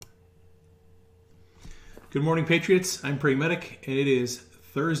Good morning, Patriots. I'm Praying Medic, and it is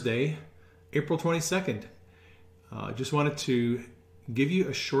Thursday, April 22nd. Just wanted to give you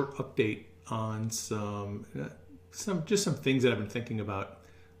a short update on some things that I've been thinking about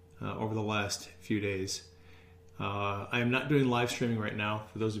over the last few days. I am not doing live streaming right now.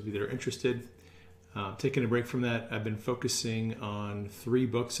 For those of you that are interested, taking a break from that. I've been focusing on 3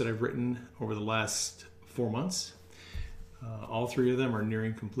 books that I've written over the last 4 months. All 3 of them are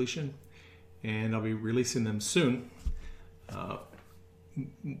nearing completion, and I'll be releasing them soon.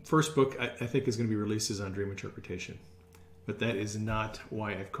 First book I think is going to be released is on dream interpretation, but that is not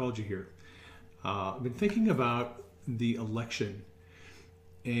why I've called you here. I've been thinking about the election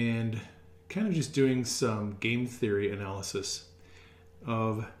and kind of just doing some game theory analysis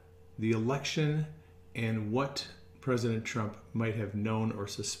of the election and what President Trump might have known or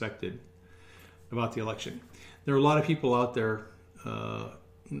suspected about the election. There are a lot of people out there,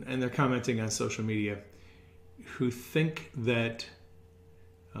 and they're commenting on social media, who think that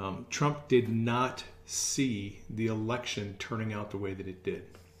Trump did not see the election turning out the way that it did.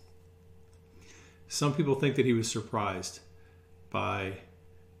 Some people think that he was surprised by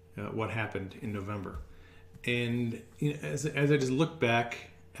what happened in November. And as I just look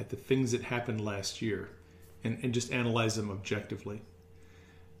back at the things that happened last year and just analyze them objectively,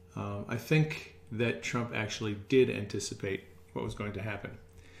 I think that Trump actually did anticipate what was going to happen.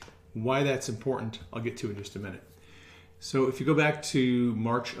 Why that's important, I'll get to in just a minute. So if you go back to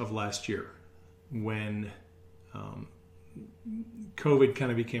March of last year, when COVID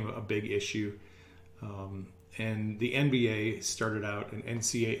kind of became a big issue, and the NBA started out and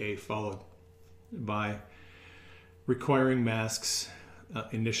NCAA followed by requiring masks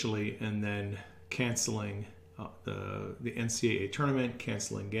initially, and then canceling the NCAA tournament,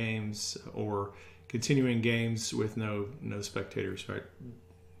 canceling games, or continuing games with no spectators. Right,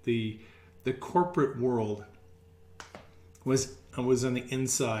 the corporate world was on the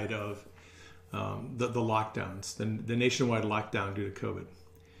inside of the lockdowns, the nationwide lockdown due to COVID.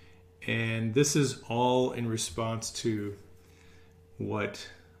 And this is all in response to what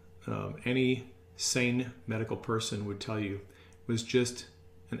any sane medical person would tell you was just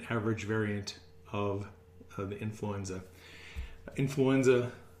an average variant of the influenza.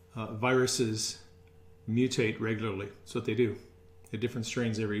 Influenza viruses mutate regularly. That's what they do. They're different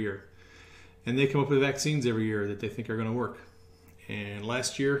strains every year. And they come up with vaccines every year that they think are going to work. And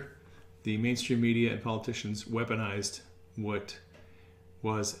last year, the mainstream media and politicians weaponized what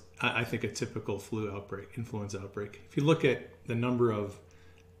was, I think, a typical flu outbreak, influenza outbreak. If you look at the number of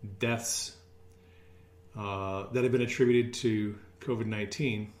deaths that have been attributed to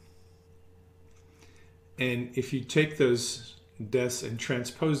COVID-19, and if you take those deaths and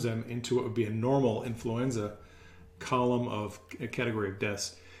transpose them into what would be a normal influenza column of a category of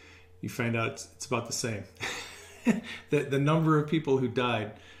deaths, you find out it's about the same. The number of people who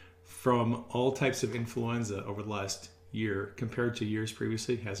died from all types of influenza over the last year compared to years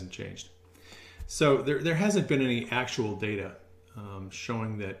previously hasn't changed. So there hasn't been any actual data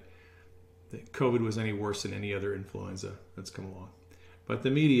showing that COVID was any worse than any other influenza that's come along. But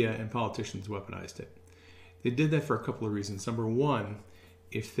the media and politicians weaponized it. They did that for a couple of reasons. Number one,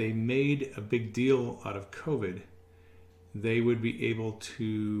 if they made a big deal out of COVID, they would be able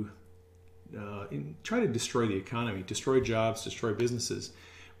to try to destroy the economy, destroy jobs, destroy businesses,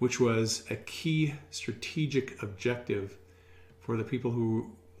 which was a key strategic objective for the people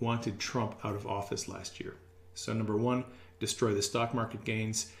who wanted Trump out of office last year. So number one, destroy the stock market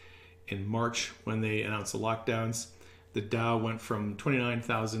gains. In March, when they announced the lockdowns, the Dow went from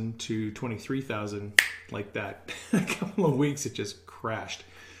 29,000 to 23,000 like that. A couple of weeks, it just crashed.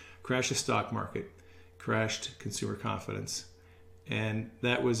 Crashed the stock market, crashed consumer confidence. And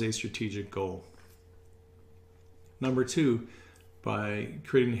that was a strategic goal. Number two, by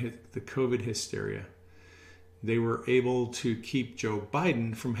creating the COVID hysteria, they were able to keep Joe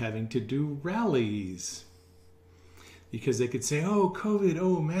Biden from having to do rallies. Because they could say, oh, COVID,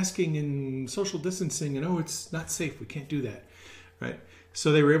 oh, masking and social distancing, and oh, it's not safe, we can't do that, right?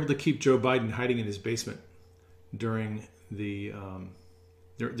 So they were able to keep Joe Biden hiding in his basement during the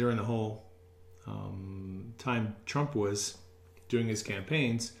whole time Trump was doing his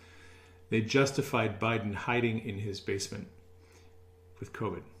campaigns. They justified Biden hiding in his basement with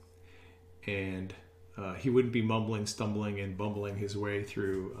COVID. And he wouldn't be mumbling, stumbling, and bumbling his way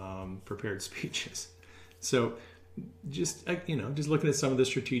through prepared speeches. So just looking at some of the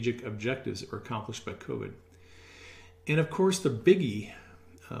strategic objectives that were accomplished by COVID. And of course, the biggie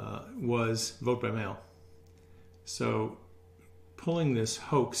was vote by mail. So pulling this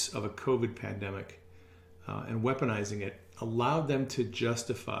hoax of a COVID pandemic and weaponizing it allowed them to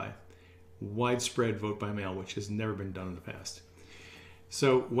justify widespread vote by mail, which has never been done in the past.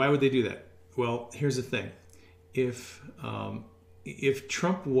 So why would they do that? Well, here's the thing. If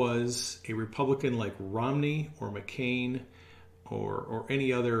Trump was a Republican like Romney or McCain or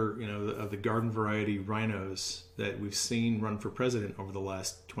any other, of the garden variety rhinos that we've seen run for president over the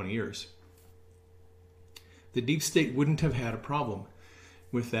last 20 years, the deep state wouldn't have had a problem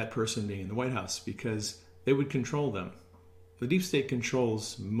with that person being in the White House because they would control them. The deep state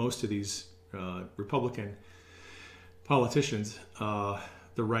controls most of these Republican politicians, the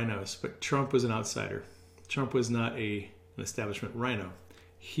rhinos, but Trump was an outsider. Trump was not an establishment rhino.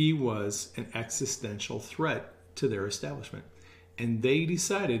 He was an existential threat to their establishment. And they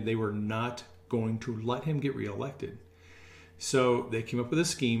decided they were not going to let him get reelected. So they came up with a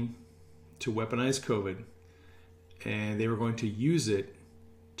scheme to weaponize COVID, and they were going to use it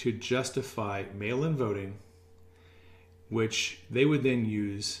to justify mail-in voting, which they would then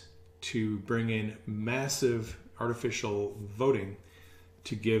use to bring in massive artificial voting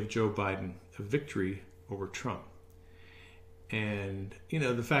to give Joe Biden a victory over Trump. And,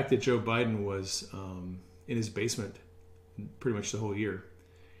 the fact that Joe Biden was in his basement pretty much the whole year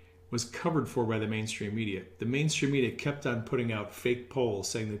was covered for by the mainstream media. The mainstream media kept on putting out fake polls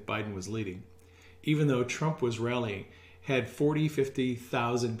saying that Biden was leading, even though Trump was rallying, had 40,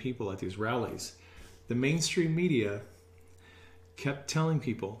 50,000 people at these rallies. The mainstream media kept telling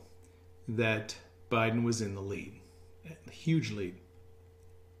people that Biden was in the lead, a huge lead.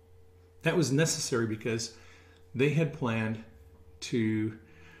 That was necessary because they had planned to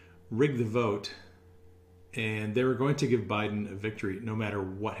rig the vote, and they were going to give Biden a victory no matter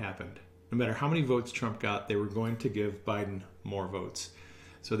what happened. No matter how many votes Trump got, they were going to give Biden more votes.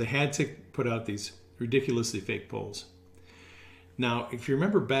 So they had to put out these ridiculously fake polls. Now, if you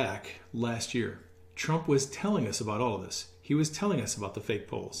remember back last year, Trump was telling us about all of this. He was telling us about the fake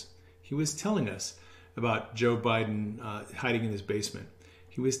polls. He was telling us about Joe Biden hiding in his basement.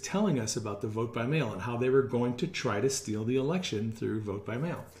 He was telling us about the vote by mail and how they were going to try to steal the election through vote by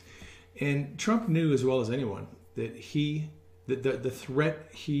mail. And Trump knew as well as anyone that the threat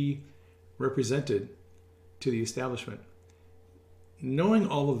he represented to the establishment. Knowing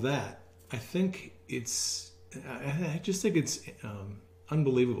all of that, I just think it's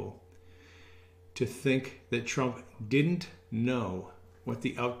unbelievable to think that Trump didn't know what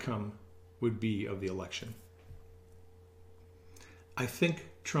the outcome would be of the election. I think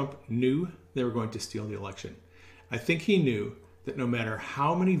Trump knew they were going to steal the election. I think he knew that no matter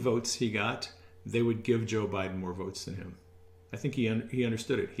how many votes he got, they would give Joe Biden more votes than him. I think he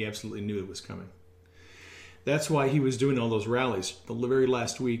understood it. He absolutely knew it was coming. That's why he was doing all those rallies. The very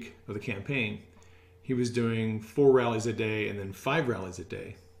last week of the campaign, he was doing 4 rallies a day and then 5 rallies a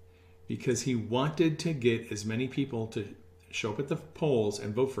day because he wanted to get as many people to show up at the polls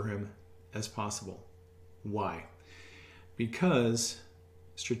and vote for him as possible. Why? Because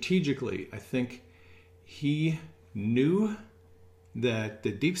strategically, I think he knew that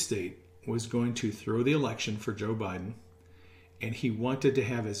the deep state was going to throw the election for Joe Biden, and he wanted to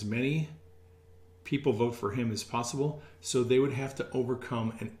have as many people vote for him as possible so they would have to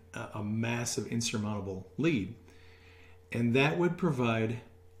overcome a massive insurmountable lead. And that would provide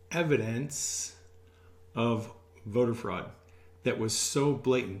evidence of voter fraud that was so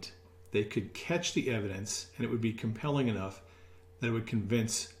blatant they could catch the evidence and it would be compelling enough that it would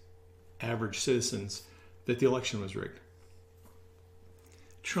convince average citizens that the election was rigged.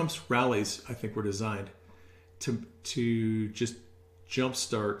 Trump's rallies, I think, were designed to just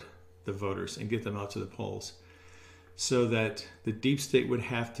jumpstart the voters and get them out to the polls so that the deep state would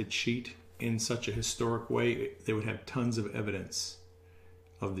have to cheat in such a historic way. They would have tons of evidence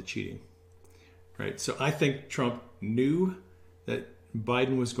of the cheating, right? So I think Trump knew that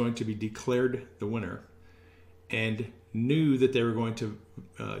Biden was going to be declared the winner and knew that they were going to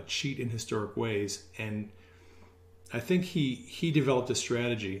cheat in historic ways. And I think he developed a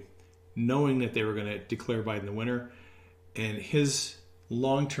strategy knowing that they were going to declare Biden the winner. And his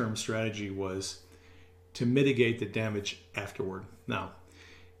long-term strategy was to mitigate the damage afterward. Now,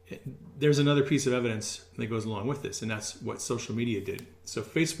 there's another piece of evidence that goes along with this, and that's what social media did. So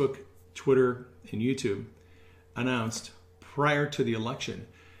Facebook, Twitter, and YouTube announced prior to the election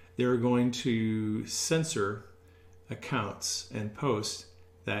they were going to censor accounts and posts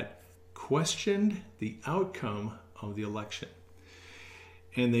that questioned the outcome of the election.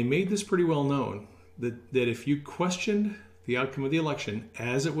 And they made this pretty well known that if you questioned the outcome of the election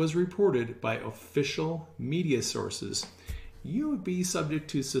as it was reported by official media sources, you would be subject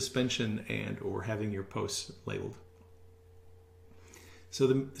to suspension and or having your posts labeled.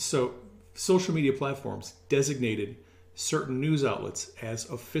 So social media platforms designated certain news outlets as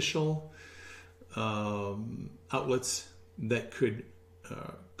official outlets that could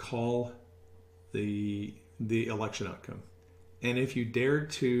call the election outcome. And if you dared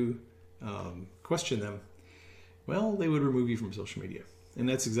to question them, well, they would remove you from social media. And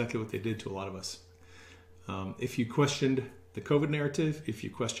that's exactly what they did to a lot of us. If you questioned the COVID narrative, if you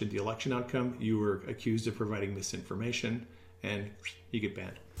questioned the election outcome, you were accused of providing misinformation and you get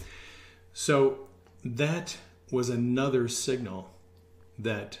banned. So that was another signal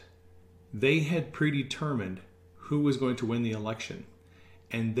that they had predetermined who was going to win the election.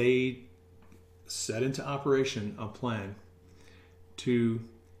 And they set into operation a plan to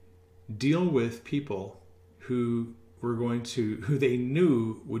deal with people who they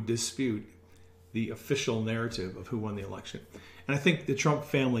knew would dispute the official narrative of who won the election. And I think the Trump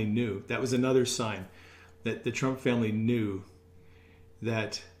family knew. That was another sign that the Trump family knew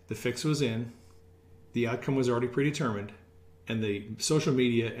that the fix was in, the outcome was already predetermined, and the social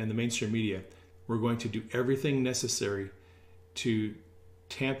media and the mainstream media were going to do everything necessary to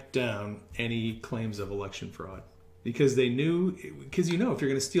tamp down any claims of election fraud. Because they knew, because if you're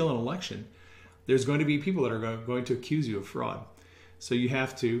going to steal an election, there's going to be people that are going to accuse you of fraud. So you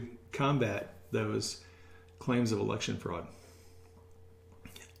have to combat those claims of election fraud.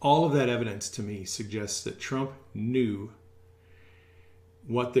 All of that evidence to me suggests that Trump knew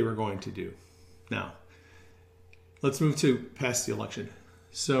what they were going to do. Now, let's move to past the election.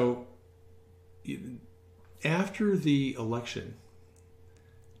 So after the election,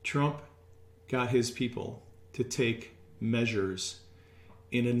 Trump got his people to take measures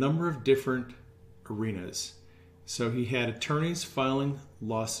in a number of different arenas. So he had attorneys filing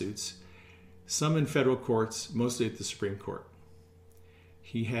lawsuits, some in federal courts, mostly at the Supreme Court.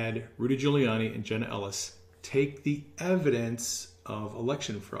 He had Rudy Giuliani and Jenna Ellis take the evidence of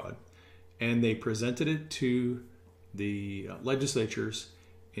election fraud, and they presented it to the legislatures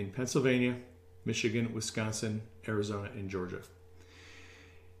in Pennsylvania, Michigan, Wisconsin, Arizona, and Georgia.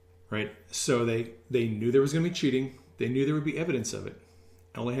 Right? So they knew there was going to be cheating. They knew there would be evidence of it.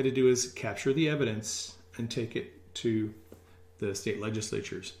 All they had to do is capture the evidence and take it to the state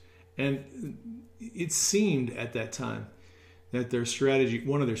legislatures. And it seemed at that time that their strategy,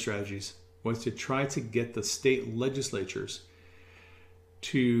 one of their strategies, was to try to get the state legislatures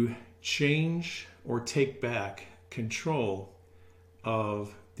to change or take back control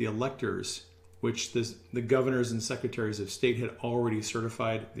of the electors, which the governors and secretaries of state had already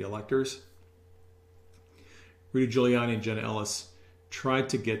certified the electors. Rudy Giuliani and Jenna Ellis tried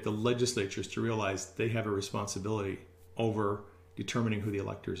to get the legislatures to realize they have a responsibility over determining who the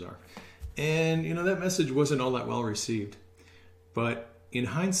electors are. And, that message wasn't all that well received. But in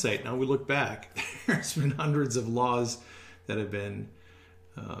hindsight, now we look back, there's been hundreds of laws that have been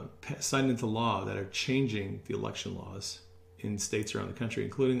signed into law that are changing the election laws in states around the country,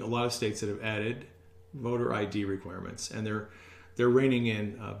 including a lot of states that have added voter ID requirements, and they're reining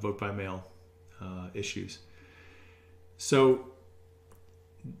in vote by mail issues. So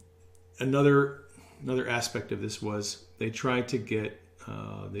another aspect of this was they tried to get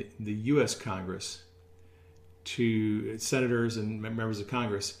the U.S. Congress, to senators and members of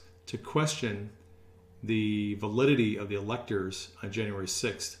Congress, to question the validity of the electors on January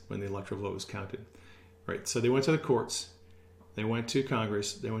 6th when the electoral vote was counted. Right. So they went to the courts. They went to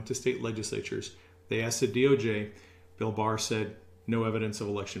Congress. They went to state legislatures. They asked the DOJ. Bill Barr said, no evidence of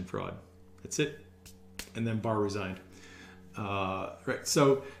election fraud. That's it. And then Barr resigned. Right.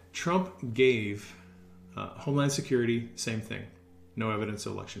 So Trump gave Homeland Security, same thing. No evidence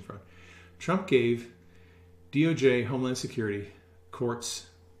of election fraud. Trump gave DOJ, Homeland Security, courts,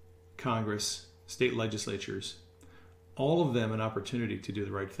 Congress, state legislatures, all of them an opportunity to do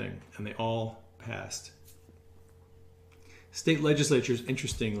the right thing. And they all passed. State legislatures,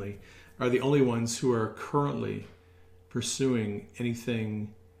 interestingly, are the only ones who are currently pursuing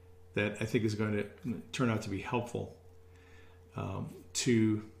anything that I think is going to turn out to be helpful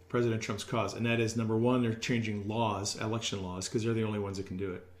to President Trump's cause. And that is, number one, they're changing laws, election laws, because they're the only ones that can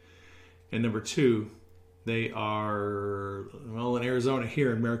do it. And number two, they are, well, in Arizona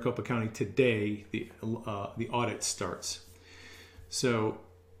here in Maricopa County today, the audit starts. So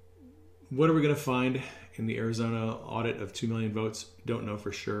what are we going to find in the Arizona audit of 2 million votes? Don't know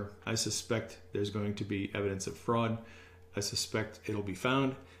for sure. I suspect there's going to be evidence of fraud. I suspect it'll be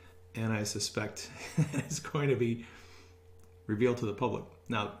found. And I suspect it's going to be revealed to the public.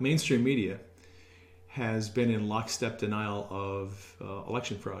 Now, mainstream media has been in lockstep denial of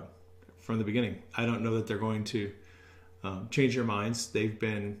election fraud from the beginning. I don't know that they're going to change their minds. They've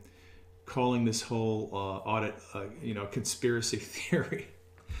been calling this whole audit, conspiracy theory.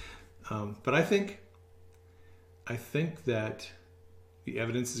 But I think that the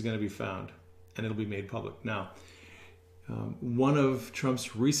evidence is going to be found. and it'll be made public. Now, one of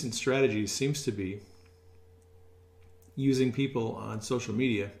Trump's recent strategies seems to be using people on social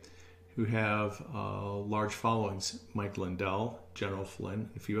media who have large followings, Mike Lindell, General Flynn, and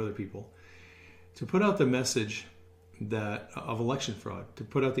a few other people, to put out the message that of election fraud, to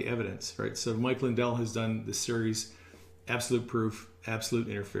put out the evidence, right? So Mike Lindell has done the series Absolute Proof, Absolute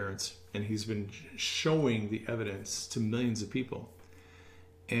Interference, and he's been showing the evidence to millions of people.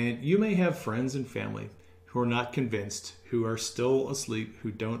 And you may have friends and family who are not convinced, who are still asleep,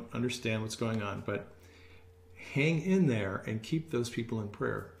 who don't understand what's going on, but hang in there and keep those people in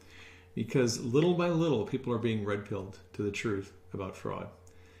prayer, because little by little people are being red-pilled to the truth about fraud.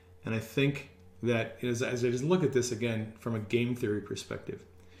 And I think that as I just look at this again from a game theory perspective,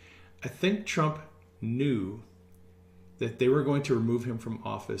 I think Trump knew that they were going to remove him from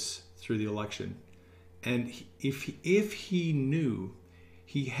office through the election. And if he knew,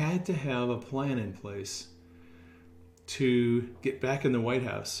 he had to have a plan in place to get back in the White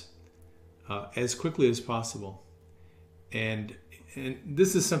House as quickly as possible. And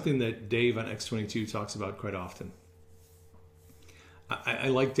this is something that Dave on X22 talks about quite often. I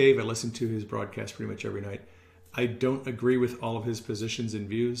like Dave. I listen to his broadcast pretty much every night. I don't agree with all of his positions and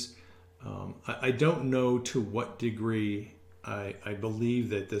views. I don't know to what degree I believe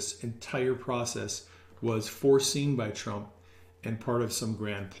that this entire process was foreseen by Trump and part of some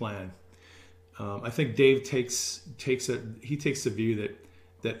grand plan. I think Dave takes the view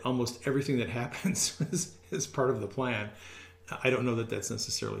that almost everything that happens is part of the plan. I don't know that that's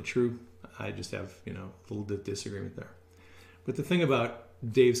necessarily true. I just have a little bit of disagreement there. But the thing about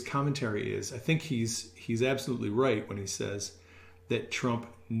Dave's commentary is, I think he's absolutely right when he says that Trump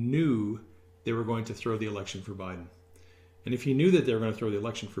knew they were going to throw the election for Biden. And if he knew that they were going to throw the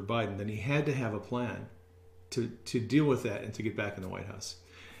election for Biden, then he had to have a plan to deal with that and to get back in the White House.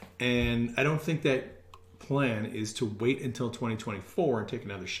 And I don't think that plan is to wait until 2024 and take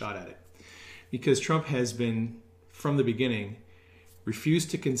another shot at it. Because Trump has been, from the beginning, refused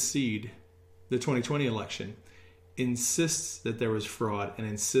to concede the 2020 election, insists that there was fraud, and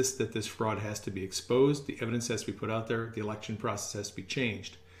insists that this fraud has to be exposed, the evidence has to be put out there, the election process has to be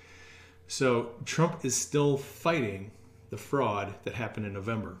changed. So Trump is still fighting the fraud that happened in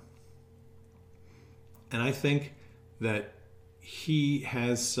November. And I think that he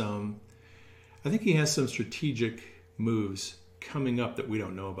has some strategic moves coming up that we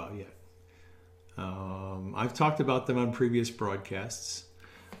don't know about yet. I've talked about them on previous broadcasts.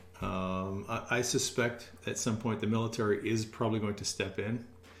 I suspect at some point the military is probably going to step in.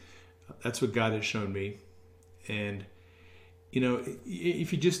 That's what God has shown me. And,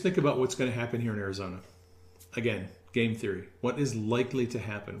 if you just think about what's going to happen here in Arizona, again, game theory, what is likely to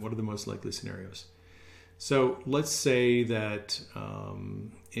happen? What are the most likely scenarios? So let's say that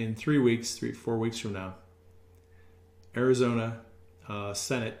in 4 weeks from now, Arizona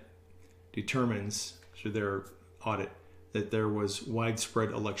Senate determines through their audit that there was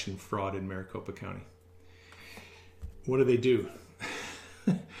widespread election fraud in Maricopa County. What do?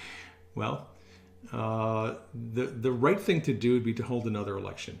 Well, the right thing to do would be to hold another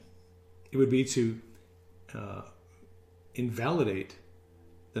election. It would be to invalidate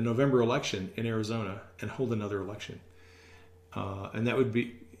the November election in Arizona and hold another election. And that would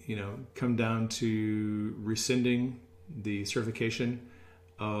be, come down to rescinding the certification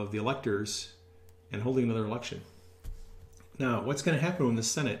of the electors and holding another election. Now, what's going to happen when the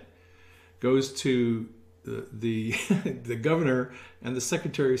Senate goes to the governor and the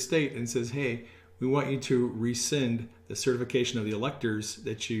Secretary of State and says, hey, we want you to rescind the certification of the electors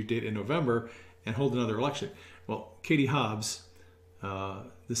that you did in November and hold another election? Well, Katie Hobbs,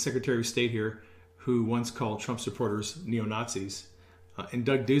 the Secretary of State here, who once called Trump supporters neo-Nazis, and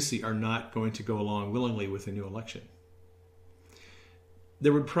Doug Ducey are not going to go along willingly with a new election.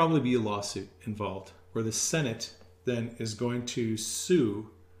 There would probably be a lawsuit involved where the Senate then is going to sue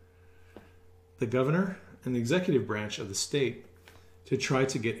the governor and the executive branch of the state to try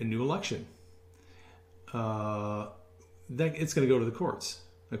to get a new election. It's going to go to the courts.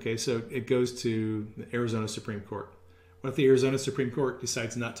 Okay, so it goes to the Arizona Supreme Court. What if the Arizona Supreme Court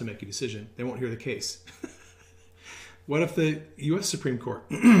decides not to make a decision? They won't hear the case. What if the U.S. Supreme Court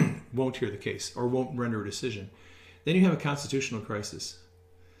won't hear the case or won't render a decision? Then you have a constitutional crisis.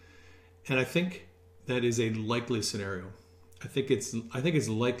 And I think that is a likely scenario. I think it's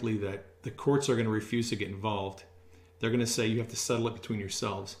likely that the courts are going to refuse to get involved. They're going to say you have to settle it between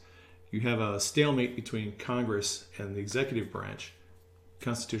yourselves. You have a stalemate between Congress and the executive branch.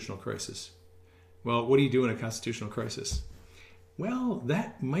 Constitutional crisis. Well, what do you do in a constitutional crisis? Well,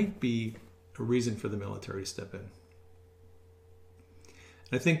 that might be a reason for the military to step in.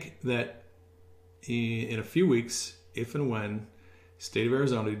 I think that in a few weeks, if and when state of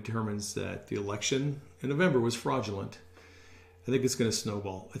Arizona determines that the election in November was fraudulent, I think it's going to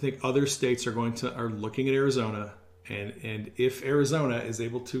snowball. I think other states are looking at Arizona, and if Arizona is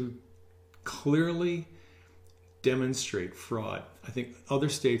able to clearly demonstrate fraud, I think other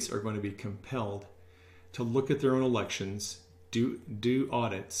states are going to be compelled to look at their own elections, do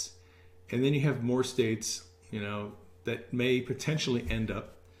audits, and then you have more states, that may potentially end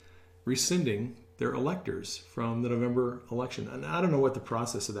up rescinding their electors from the November election. And I don't know what the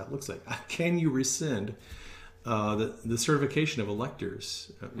process of that looks like. Can you rescind the certification of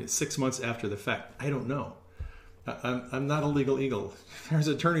electors 6 months after the fact? I don't know. I'm not a legal eagle. There's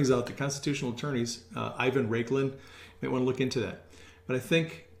attorneys out there, constitutional attorneys. Ivan Rakelin may want to look into that. But I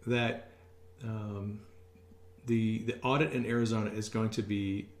think that the audit in Arizona is going to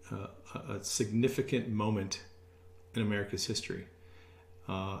be a significant moment in America's history.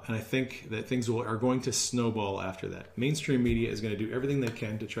 And I think that things are going to snowball after that. Mainstream media is going to do everything they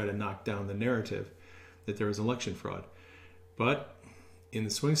can to try to knock down the narrative that there was election fraud. But in the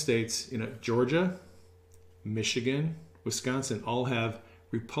swing states, Georgia, Michigan, Wisconsin all have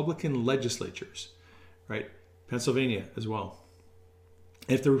Republican legislatures, right? Pennsylvania as well.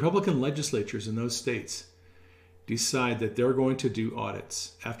 If the Republican legislatures in those states decide that they're going to do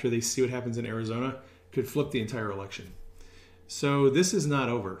audits after they see what happens in Arizona, could flip the entire election. So this is not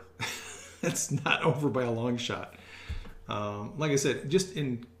over. It's not over by a long shot. Like I said, just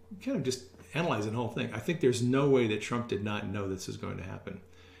analyzing the whole thing, I think there's no way that Trump did not know this was going to happen.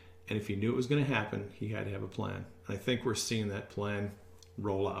 And if he knew it was going to happen, he had to have a plan. I think we're seeing that plan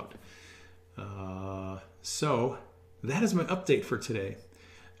roll out. So that is my update for today.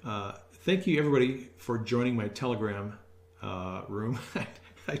 Thank you, everybody, for joining my Telegram room.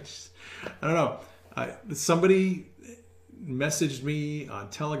 I don't know. Somebody messaged me on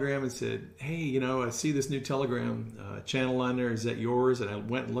Telegram and said, hey, I see this new Telegram channel on there. Is that yours? And I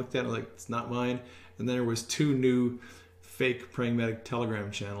went and looked at it like, it's not mine. And then there was 2 new fake Praying Medic Telegram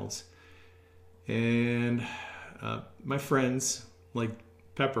channels. And my friends, like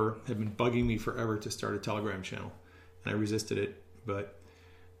Pepper, have been bugging me forever to start a Telegram channel. And I resisted it. But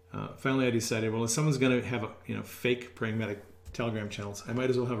finally I decided, well, if someone's going to have a fake Praying Medic Telegram channels, I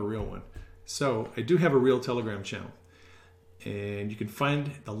might as well have a real one. So I do have a real Telegram channel. And you can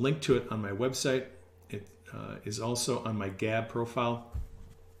find a link to it on my website. It is also on my Gab profile.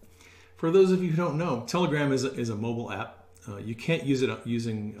 For those of you who don't know, Telegram is a mobile app. You can't use it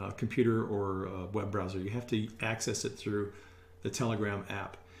using a computer or a web browser. You have to access it through the Telegram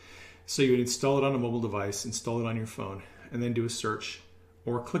app. So you would install it on a mobile device, install it on your phone, and then do a search.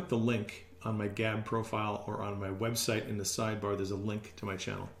 Or click the link on my Gab profile or on my website in the sidebar. There's a link to my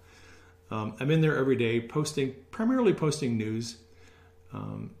channel. I'm in there every day, primarily posting news.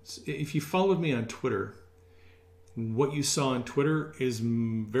 If you followed me on Twitter, what you saw on Twitter is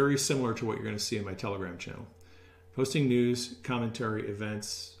very similar to what you're going to see in my Telegram channel. Posting news, commentary,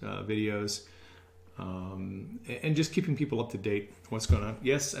 events, videos, and just keeping people up to date what's going on.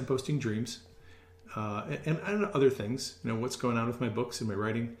 Yes, I'm posting dreams and other things, what's going on with my books and my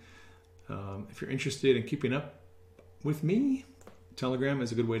writing. If you're interested in keeping up with me, Telegram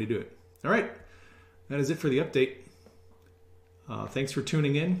is a good way to do it. All right, that is it for the update. Thanks for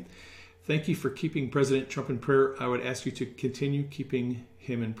tuning in. Thank you for keeping President Trump in prayer. I would ask you to continue keeping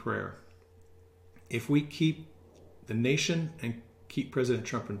him in prayer. If we keep the nation and keep President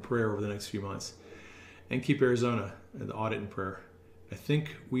Trump in prayer over the next few months, and keep Arizona and the audit in prayer, I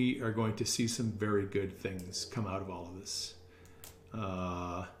think we are going to see some very good things come out of all of this.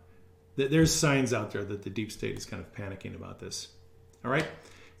 There's signs out there that the deep state is kind of panicking about this. All right,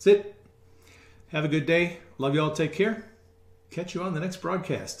 that's it. Have a good day. Love you all. Take care. Catch you on the next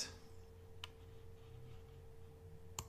broadcast.